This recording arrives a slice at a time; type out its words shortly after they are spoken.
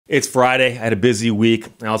It's Friday. I had a busy week.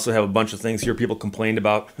 I also have a bunch of things here people complained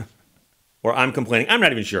about. Or I'm complaining. I'm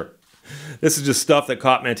not even sure. This is just stuff that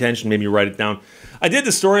caught my attention, made me write it down. I did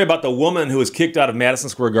the story about the woman who was kicked out of Madison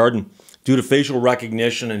Square Garden due to facial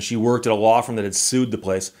recognition, and she worked at a law firm that had sued the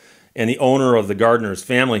place. And the owner of the Gardner's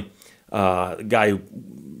family, the guy who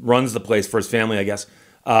runs the place for his family, I guess,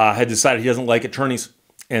 had decided he doesn't like attorneys.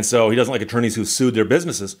 And so he doesn't like attorneys who sued their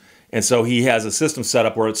businesses. And so he has a system set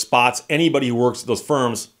up where it spots anybody who works at those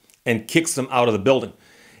firms and kicks them out of the building.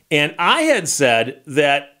 And I had said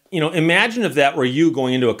that, imagine if that were you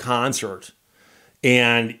going into a concert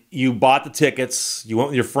and you bought the tickets, you went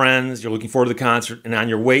with your friends, you're looking forward to the concert, and on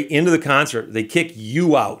your way into the concert, they kick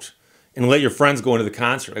you out and let your friends go into the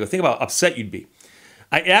concert. I go, think about how upset you'd be.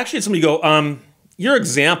 I actually had somebody go, your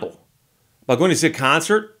example about going to see a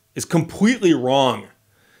concert is completely wrong.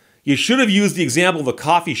 You should have used the example of a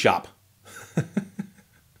coffee shop.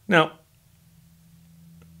 Now,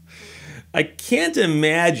 I can't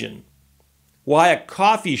imagine why a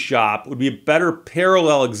coffee shop would be a better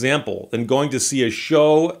parallel example than going to see a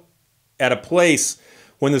show at a place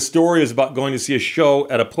when the story is about going to see a show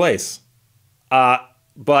at a place.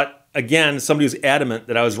 But again, somebody was adamant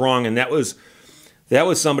that I was wrong, and that was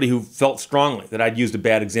somebody who felt strongly that I'd used a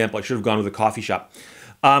bad example. I should have gone with a coffee shop.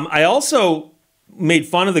 I also made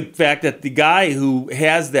fun of the fact that the guy who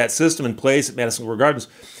has that system in place at Madison Square Gardens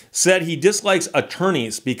said he dislikes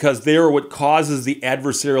attorneys because they are what causes the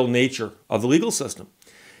adversarial nature of the legal system.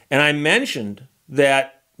 And I mentioned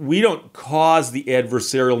that we don't cause the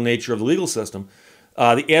adversarial nature of the legal system.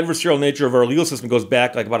 The adversarial nature of our legal system goes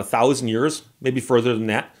back like about 1,000 years, maybe further than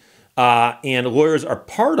that. And lawyers are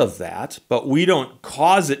part of that, but we don't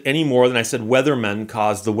cause it any more than I said weathermen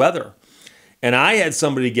cause the weather. And I had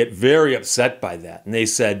somebody get very upset by that. And they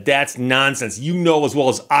said, that's nonsense. You know as well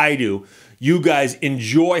as I do, you guys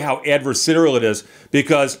enjoy how adversarial it is,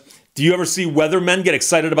 because do you ever see weathermen get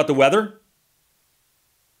excited about the weather?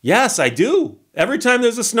 Yes, I do. Every time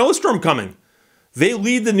there's a snowstorm coming, they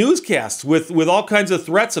lead the newscasts with all kinds of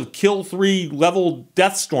threats of kill 3 level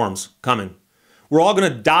death storms coming. We're all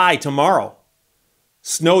going to die tomorrow.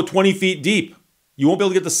 Snow 20 feet deep. You won't be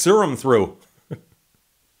able to get the serum through.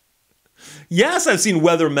 Yes, I've seen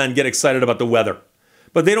weathermen get excited about the weather,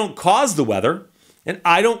 but they don't cause the weather, and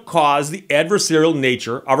I don't cause the adversarial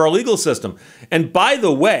nature of our legal system. And by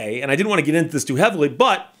the way, and I didn't want to get into this too heavily,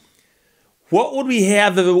 but what would we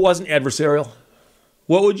have if it wasn't adversarial?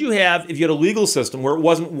 What would you have if you had a legal system where it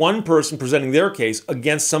wasn't one person presenting their case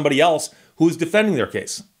against somebody else who's defending their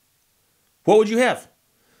case? What would you have?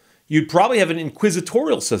 You'd probably have an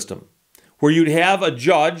inquisitorial system where you'd have a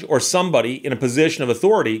judge or somebody in a position of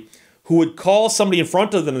authority who would call somebody in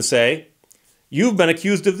front of them and say, you've been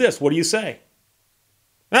accused of this. What do you say?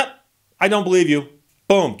 I don't believe you.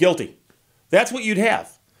 Boom, guilty. That's what you'd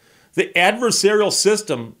have. The adversarial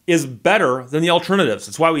system is better than the alternatives.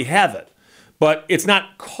 That's why we have it. But it's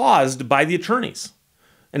not caused by the attorneys.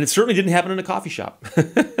 And it certainly didn't happen in a coffee shop.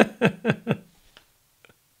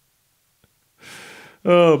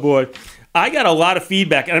 Oh, boy. I got a lot of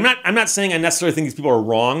feedback. And I'm not saying I necessarily think these people are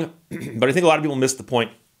wrong, but I think a lot of people missed the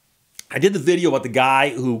point. I did the video about the guy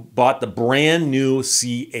who bought the brand new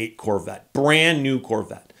C8 Corvette, brand new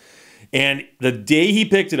Corvette. And the day he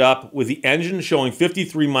picked it up with the engine showing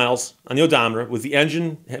 53 miles on the odometer, with the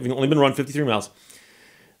engine having only been run 53 miles,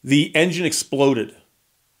 the engine exploded.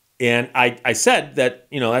 And I said that,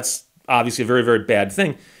 that's obviously a very, very bad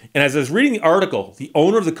thing. And as I was reading the article, the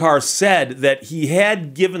owner of the car said that he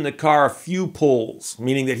had given the car a few pulls,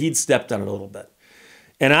 meaning that he'd stepped on it a little bit.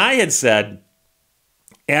 And I had said,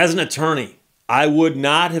 as an attorney, I would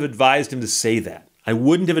not have advised him to say that. I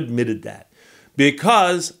wouldn't have admitted that.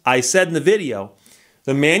 Because I said in the video,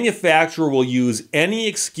 the manufacturer will use any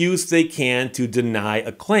excuse they can to deny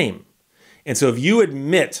a claim. And so if you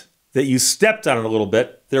admit that you stepped on it a little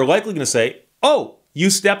bit, they're likely going to say, oh, you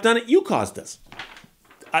stepped on it, you caused this.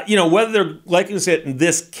 Whether they're likely to say it in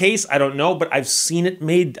this case, I don't know, but I've seen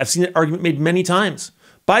that argument made many times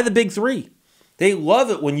by the big three. They love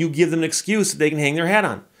it when you give them an excuse that they can hang their hat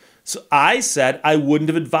on. So I said I wouldn't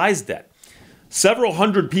have advised that. Several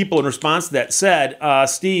hundred people in response to that said,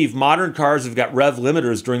 Steve, modern cars have got rev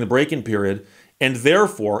limiters during the break-in period, and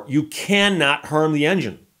therefore you cannot harm the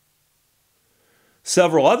engine.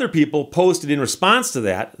 Several other people posted in response to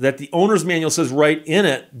that the owner's manual says right in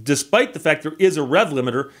it, despite the fact there is a rev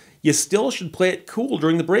limiter, you still should play it cool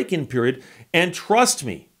during the break-in period. And trust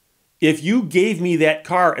me, if you gave me that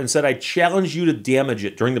car and said I challenge you to damage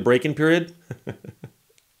it during the break-in period,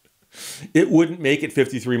 it wouldn't make it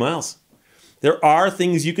 53 miles. There are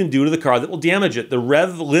things you can do to the car that will damage it. The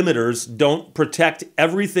rev limiters don't protect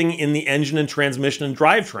everything in the engine and transmission and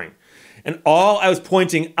drivetrain. And all I was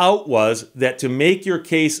pointing out was that to make your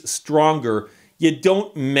case stronger, you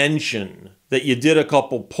don't mention that you did a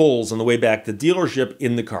couple pulls on the way back to the dealership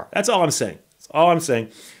in the car. That's all I'm saying. That's all I'm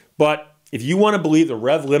saying. But if you want to believe the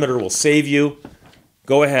rev limiter will save you,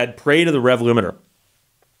 go ahead, pray to the rev limiter.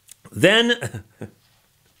 Then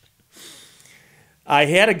I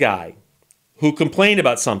had a guy who complained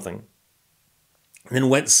about something and then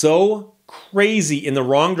went so crazy in the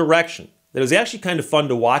wrong direction that it was actually kind of fun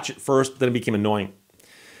to watch at first, but then it became annoying.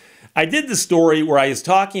 I did the story where I was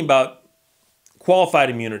talking about qualified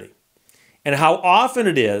immunity and how often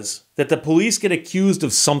it is that the police get accused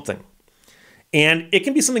of something. And it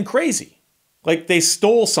can be something crazy, like they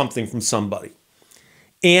stole something from somebody.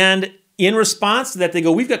 And in response to that, they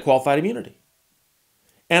go, we've got qualified immunity.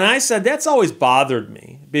 And I said, that's always bothered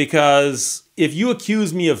me, because if you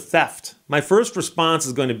accuse me of theft, my first response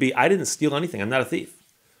is going to be, I didn't steal anything. I'm not a thief.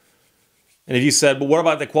 And if you said, well, what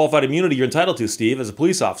about the qualified immunity you're entitled to, Steve, as a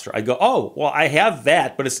police officer? I go, oh, well, I have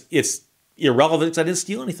that, but it's irrelevant because I didn't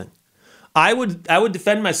steal anything. I would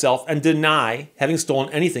defend myself and deny having stolen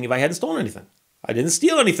anything if I hadn't stolen anything. I didn't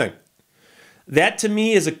steal anything. That to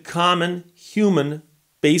me is a common human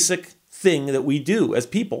basic thing that we do as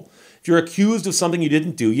people. If you're accused of something you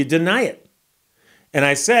didn't do, you deny it. And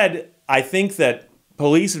I said, I think that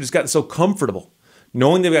police have just gotten so comfortable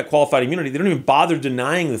knowing they've got qualified immunity, they don't even bother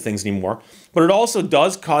denying the things anymore. But it also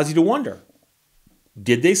does cause you to wonder,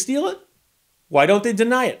 did they steal it? Why don't they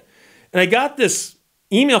deny it? And I got this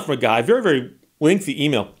email from a guy, very, very lengthy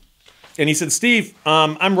email. And he said, Steve,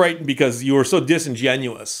 I'm writing because you were so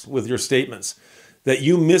disingenuous with your statements that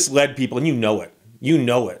you misled people, and you know it. You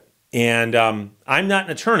know it. And I'm not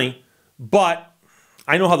an attorney, but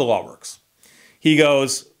I know how the law works. He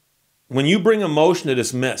goes, when you bring a motion to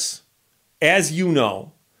dismiss, as you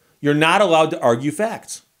know, you're not allowed to argue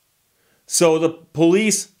facts. So the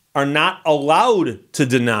police are not allowed to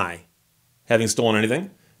deny having stolen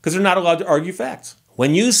anything because they're not allowed to argue facts.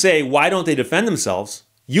 When you say, why don't they defend themselves?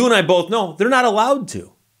 You and I both know they're not allowed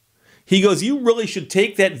to. He goes, you really should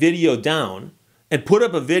take that video down and put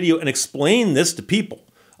up a video and explain this to people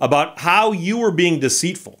about how you were being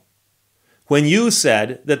deceitful when you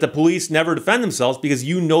said that the police never defend themselves because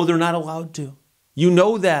you know they're not allowed to. You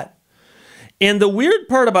know that. And the weird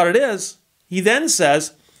part about it is, he then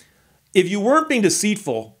says, if you weren't being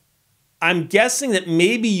deceitful, I'm guessing that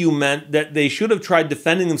maybe you meant that they should have tried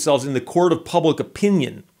defending themselves in the court of public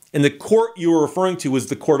opinion. And the court you were referring to was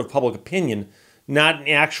the court of public opinion, not an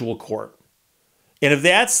actual court. And if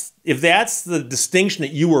that's the distinction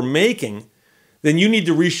that you were making, then you need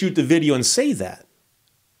to reshoot the video and say that.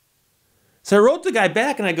 So I wrote the guy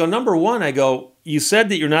back and I go, number one, I go, you said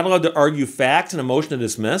that you're not allowed to argue facts in a motion to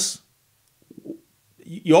dismiss.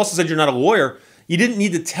 You also said you're not a lawyer. You didn't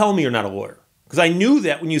need to tell me you're not a lawyer, because I knew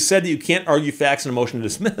that when you said that you can't argue facts in a motion to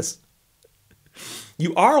dismiss.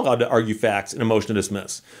 You are allowed to argue facts in a motion to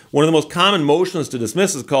dismiss. One of the most common motions to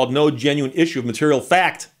dismiss is called no genuine issue of material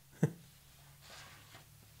fact.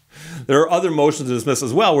 There are other motions to dismiss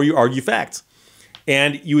as well where you argue facts.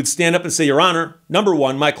 And you would stand up and say, Your Honor, number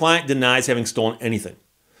one, my client denies having stolen anything.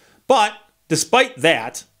 But despite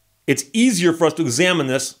that, it's easier for us to examine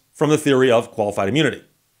this from the theory of qualified immunity.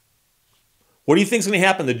 What do you think is going to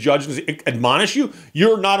happen? The judge is going to admonish you?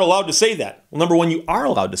 You're not allowed to say that. Well, number one, you are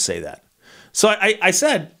allowed to say that. So I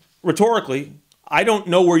said, rhetorically, I don't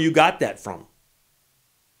know where you got that from.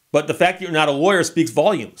 But the fact that you're not a lawyer speaks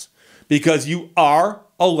volumes, because you are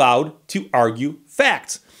allowed to argue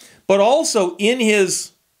facts. But also in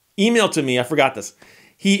his email to me, I forgot this,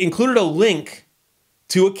 he included a link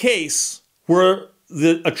to a case where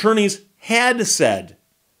the attorneys had said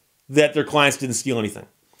that their clients didn't steal anything.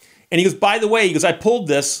 And he goes, by the way, I pulled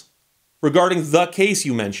this regarding the case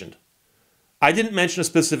you mentioned. I didn't mention a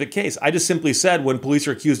specific case. I just simply said when police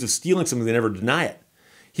are accused of stealing something, they never deny it.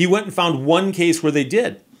 He went and found one case where they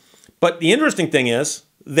did. But the interesting thing is,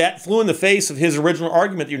 that flew in the face of his original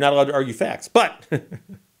argument that you're not allowed to argue facts. But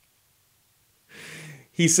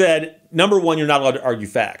he said, number one, you're not allowed to argue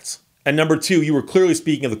facts. And number two, you were clearly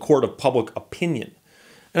speaking of the court of public opinion.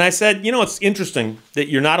 And I said, it's interesting that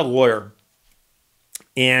you're not a lawyer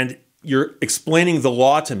and you're explaining the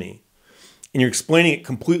law to me and you're explaining it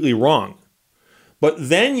completely wrong. But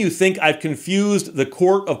then you think I've confused the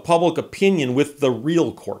court of public opinion with the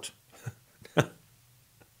real court.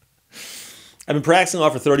 I've been practicing law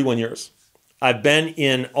for 31 years. I've been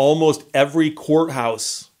in almost every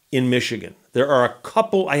courthouse in Michigan. There are a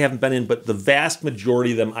couple I haven't been in, but the vast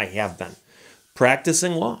majority of them I have been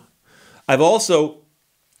practicing law. I've also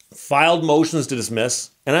filed motions to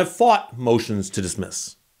dismiss, and I've fought motions to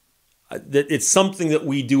dismiss. It's something that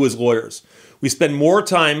we do as lawyers. We spend more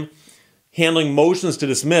time handling motions to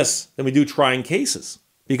dismiss than we do trying cases,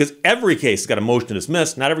 because every case has got a motion to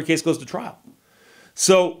dismiss. Not every case goes to trial.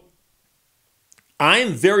 So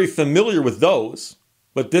I'm very familiar with those,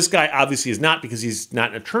 but this guy obviously is not, because he's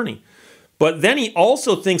not an attorney. But then he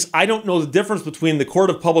also thinks I don't know the difference between the court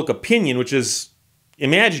of public opinion, which is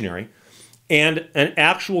imaginary, and an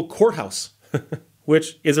actual courthouse,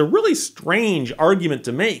 which is a really strange argument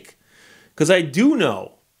to make, because I do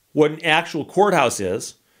know what an actual courthouse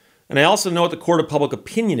is, and I also know what the court of public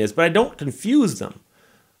opinion is, but I don't confuse them.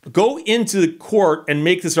 Go into the court and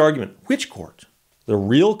make this argument. Which court? The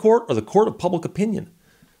real court or the court of public opinion?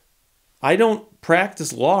 I don't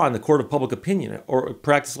practice law in the court of public opinion or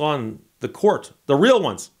practice law in the court. The real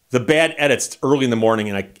ones. The bad edits, it's early in the morning,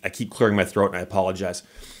 and I keep clearing my throat, and I apologize.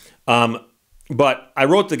 But I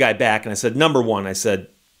wrote the guy back, and I said, number one, I said,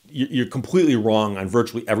 you're completely wrong on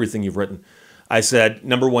virtually everything you've written. I said,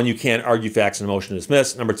 number one, you can't argue facts in a motion to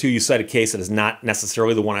dismiss. Number two, you cite a case that is not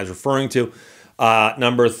necessarily the one I was referring to.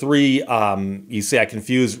 Number three, you say I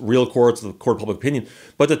confuse real courts with the court of public opinion.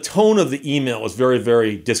 But the tone of the email was very,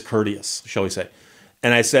 very discourteous, shall we say.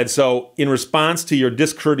 And I said, so in response to your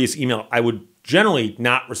discourteous email, I would generally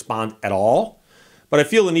not respond at all. But I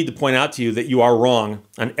feel the need to point out to you that you are wrong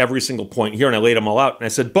on every single point here. And I laid them all out. And I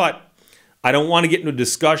said, but I don't want to get into a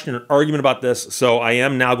discussion or argument about this, so I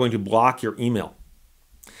am now going to block your email.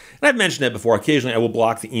 And I've mentioned that before. Occasionally, I will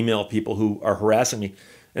block the email of people who are harassing me,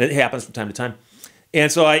 and it happens from time to time.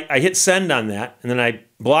 And so I hit send on that, and then I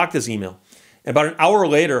blocked this email. And about an hour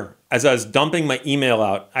later, as I was dumping my email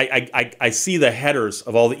out, I see the headers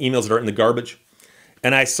of all the emails that are in the garbage.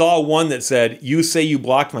 And I saw one that said, "You say you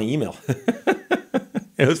blocked my email."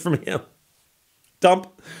 It was from him.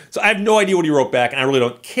 Dump. So I have no idea what he wrote back, and I really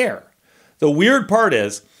don't care. The weird part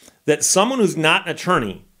is that someone who's not an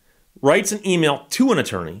attorney writes an email to an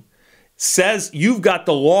attorney, says you've got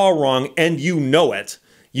the law wrong and you know it.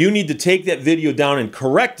 You need to take that video down and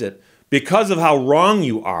correct it because of how wrong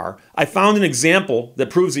you are. I found an example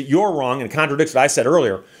that proves that you're wrong and contradicts what I said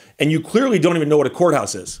earlier, and you clearly don't even know what a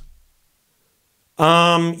courthouse is.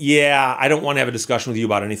 Yeah, I don't want to have a discussion with you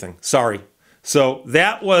about anything. Sorry. So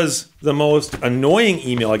that was the most annoying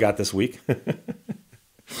email I got this week.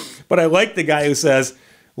 But I like the guy who says,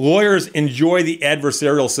 lawyers enjoy the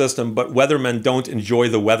adversarial system, but weathermen don't enjoy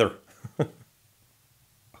the weather.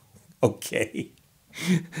 Okay.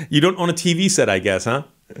 You don't own a TV set, I guess, huh?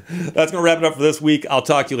 That's going to wrap it up for this week. I'll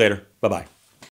talk to you later. Bye-bye.